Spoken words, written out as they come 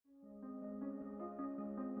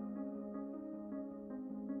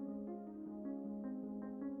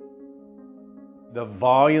The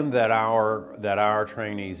volume that our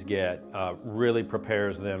trainees get really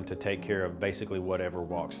prepares them to take care of basically whatever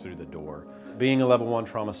walks through the door. Being a level 1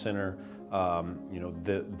 trauma center,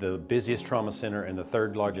 the busiest trauma center in the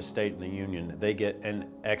 3rd largest state in the union, they get an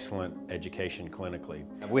excellent education clinically.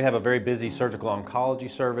 We have a very busy surgical oncology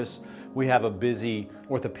service. We have a busy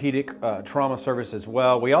orthopedic trauma service as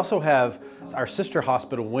well. We also have our sister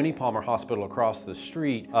hospital, Winnie Palmer Hospital, across the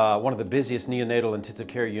street, one of the busiest neonatal intensive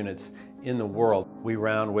care units in the world. We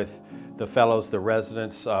round with the fellows, the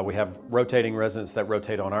residents. We have rotating residents that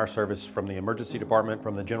rotate on our service from the emergency department,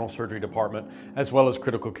 from the general surgery department, as well as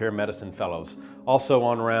critical care medicine fellows. Also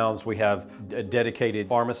on rounds, we have a dedicated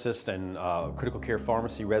pharmacist and critical care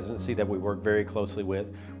pharmacy residency that we work very closely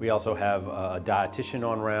with. We also have a dietitian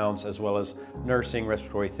on rounds, as well as nursing,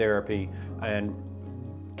 respiratory therapy, and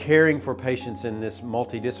caring for patients in this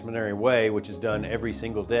multidisciplinary way, which is done every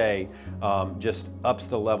single day, just ups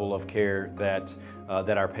the level of care that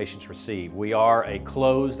our patients receive. We are a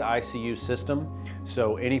closed ICU system,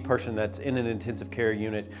 so any person that's in an intensive care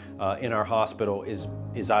unit in our hospital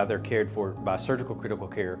is either cared for by surgical critical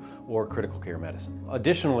care or critical care medicine.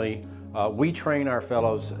 Additionally, we train our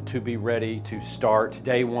fellows to be ready to start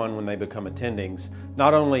day one when they become attendings,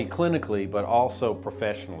 not only clinically, but also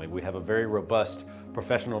professionally. We have a very robust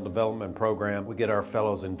professional development program. We get our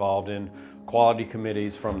fellows involved in quality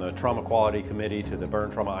committees, from the trauma quality committee to the burn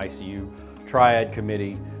trauma ICU triad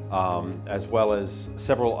committee, as well as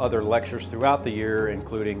several other lectures throughout the year,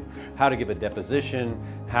 including how to give a deposition,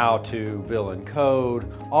 how to bill and code,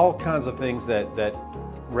 all kinds of things that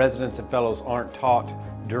residents and fellows aren't taught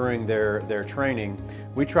during their training.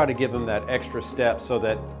 We try to give them that extra step so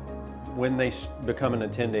that when they become an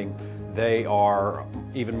attending, they are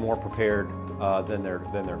even more prepared than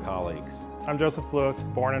their colleagues. I'm Joseph Lewis,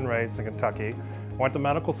 born and raised in Kentucky. Went to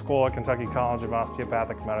medical school at Kentucky College of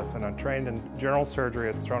Osteopathic Medicine and trained in general surgery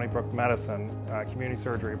at Stony Brook Medicine community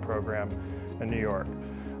surgery program in New York.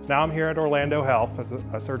 Now I'm here at Orlando Health as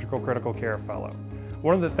a surgical critical care fellow.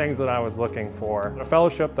 One of the things that I was looking for, a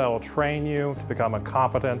fellowship that will train you to become a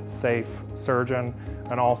competent, safe surgeon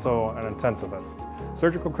and also an intensivist.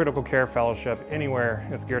 Surgical critical care fellowship anywhere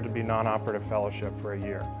is geared to be non-operative fellowship for a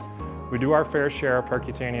year. We do our fair share of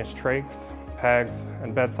percutaneous trachs, pegs,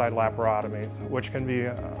 and bedside laparotomies, which can be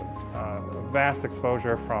a vast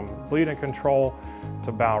exposure from bleeding control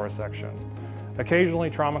to bowel resection. Occasionally,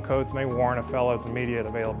 trauma codes may warrant a fellow's immediate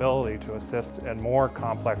availability to assist in more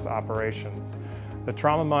complex operations. The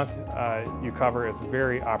trauma month you cover is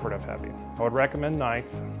very operative heavy. I would recommend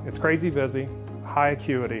nights. It's crazy busy, high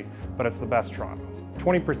acuity, but it's the best trauma.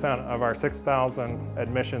 20% of our 6,000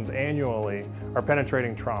 admissions annually are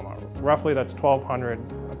penetrating trauma. Roughly that's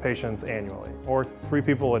 1,200 patients annually, or 3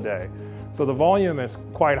 people a day. So the volume is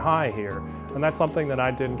quite high here, and that's something that I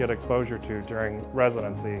didn't get exposure to during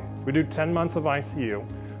residency. We do 10 months of ICU.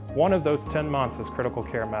 One of those 10 months is critical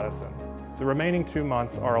care medicine. The remaining 2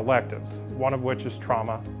 months are electives, one of which is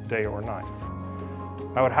trauma, day or night.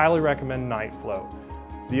 I would highly recommend night float.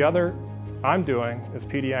 The other I'm doing is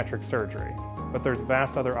pediatric surgery, but there's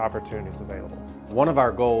vast other opportunities available. One of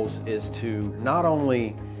our goals is to not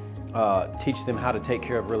only teach them how to take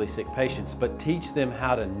care of really sick patients, but teach them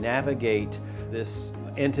how to navigate this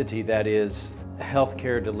entity that is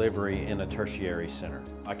healthcare delivery in a tertiary center.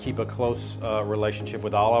 I keep a close relationship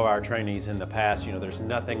with all of our trainees in the past. You know, there's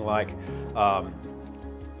nothing like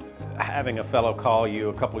having a fellow call you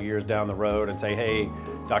a couple years down the road and say, hey,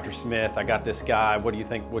 Dr. Smith, I got this guy, what do you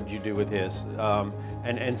think, what did you do with his?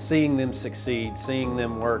 And seeing them succeed, seeing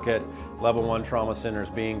them work at level 1 trauma centers,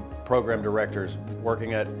 being program directors,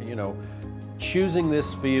 working at, choosing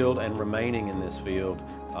this field and remaining in this field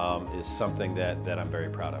is something that I'm very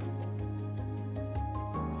proud of.